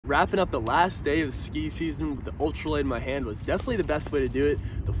Wrapping up the last day of the ski season with the ultralight in my hand was definitely the best way to do it.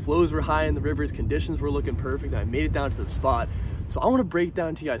 The flows were high in the rivers, conditions were looking perfect, and I made it down to the spot. So I want to break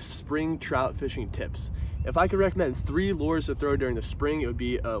down to you guys spring trout fishing tips. If I could recommend 3 lures to throw during the spring, it would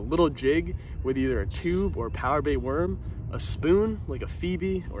be a little jig with either a tube or a power bait worm, a spoon like a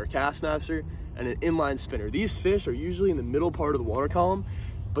Phoebe or a Castmaster, and an inline spinner. These fish are usually in the middle part of the water column,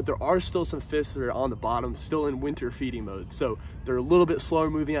 but there are still some fish that are on the bottom, still in winter feeding mode. So they're a little bit slower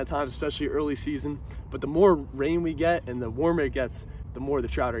moving at times, especially early season. But the more rain we get and the warmer it gets, the more the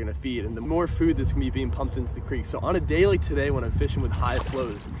trout are gonna feed and the more food that's gonna be being pumped into the creek. So on a day like today when I'm fishing with high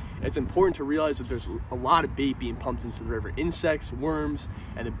flows, it's important to realize that there's a lot of bait being pumped into the river. Insects, worms,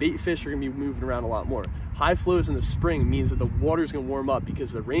 and the bait fish are gonna be moving around a lot more. High flows in the spring means that the water's gonna warm up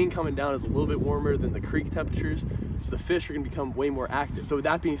because the rain coming down is a little bit warmer than the creek temperatures. So the fish are gonna become way more active. So with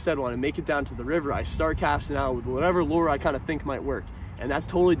that being said, when I make it down to the river, I start casting out with whatever lure I kind of think might work. And that's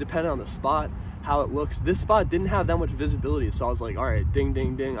totally dependent on the spot, how it looks. This spot didn't have that much visibility, so I was like, all right, ding,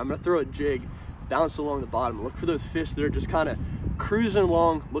 ding, ding. I'm gonna throw a jig, bounce along the bottom, look for those fish that are just kind of cruising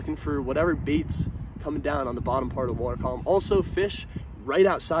along, looking for whatever bait's coming down on the bottom part of the water column. Also, fish right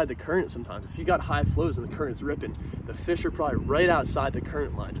outside the current sometimes. If you got high flows and the current's ripping, the fish are probably right outside the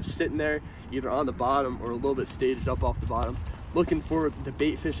current line, just sitting there, either on the bottom or a little bit staged up off the bottom, looking for the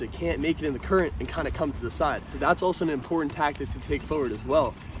bait fish that can't make it in the current and kind of come to the side. So that's also an important tactic to take forward as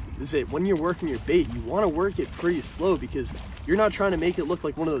well, is that when you're working your bait, you want to work it pretty slow because you're not trying to make it look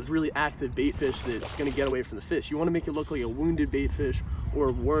like one of those really active bait fish that's going to get away from the fish. You want to make it look like a wounded bait fish or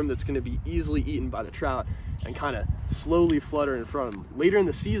a worm that's going to be easily eaten by the trout and kind of slowly flutter in front of them. Later in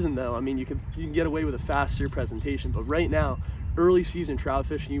the season though, I mean, you can get away with a faster presentation, but right now, early season trout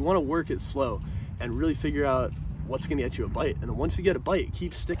fishing, you want to work it slow and really figure out what's going to get you a bite. And then once you get a bite,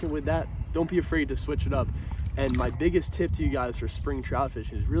 keep sticking with that. Don't be afraid to switch it up. And my biggest tip to you guys for spring trout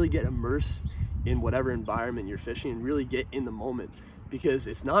fishing is really get immersed in whatever environment you're fishing and really get in the moment, because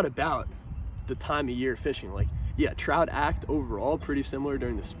it's not about the time of year fishing. Like, yeah, trout act overall pretty similar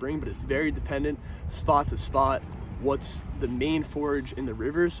during the spring, but it's very dependent spot to spot what's the main forage in the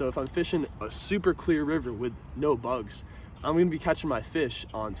river. So if I'm fishing a super clear river with no bugs, I'm gonna be catching my fish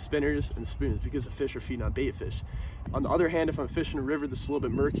on spinners and spoons because the fish are feeding on bait fish. On the other hand, if I'm fishing a river that's a little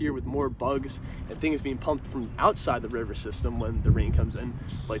bit murkier with more bugs and things being pumped from outside the river system when the rain comes in,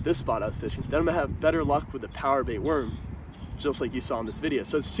 like this spot I was fishing, then I'm gonna have better luck with the power bait worm, just like you saw in this video.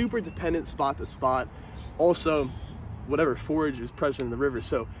 So it's super dependent spot to spot. Also, whatever forage is present in the river.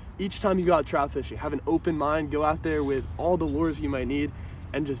 So each time you go out trout fishing, have an open mind, go out there with all the lures you might need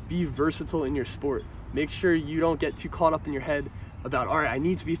and just be versatile in your sport. Make sure you don't get too caught up in your head about, all right, I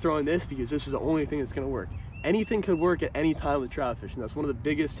need to be throwing this because this is the only thing that's gonna work. Anything could work at any time with trout fishing. That's one of the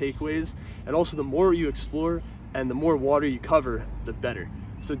biggest takeaways. And also, the more you explore and the more water you cover, the better.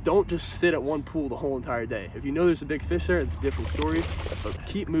 So don't just sit at one pool the whole entire day. If you know there's a big fish there, it's a different story, but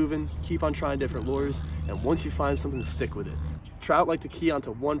keep moving, keep on trying different lures, and once you find something, stick with it. Trout like to key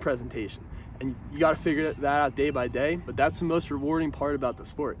onto one presentation, and you gotta figure that out day by day, but that's the most rewarding part about the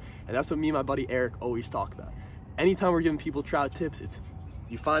sport. And that's what me and my buddy Eric always talk about. Anytime we're giving people trout tips, it's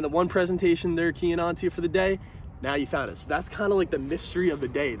you find the one presentation they're keying onto for the day, now you found it. So that's kind of like the mystery of the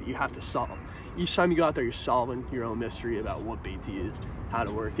day that you have to solve. Each time you go out there, you're solving your own mystery about what bait to use, how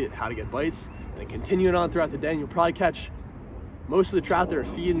to work it, how to get bites, and then continuing on throughout the day, and you'll probably catch most of the trout that are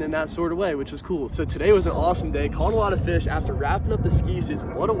feeding in that sort of way, which is cool. So today was an awesome day, caught a lot of fish after wrapping up the ski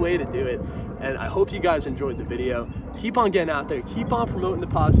season. What a way to do it. And I hope you guys enjoyed the video. Keep on getting out there, keep on promoting the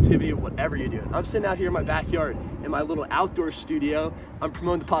positivity of whatever you're doing. I'm sitting out here in my backyard in my little outdoor studio. I'm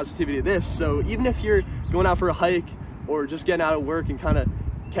promoting the positivity of this. So even if you're going out for a hike or just getting out of work and kind of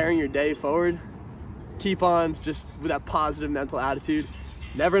carrying your day forward, keep on just with that positive mental attitude.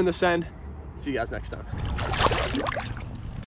 Never in the send. See you guys next time.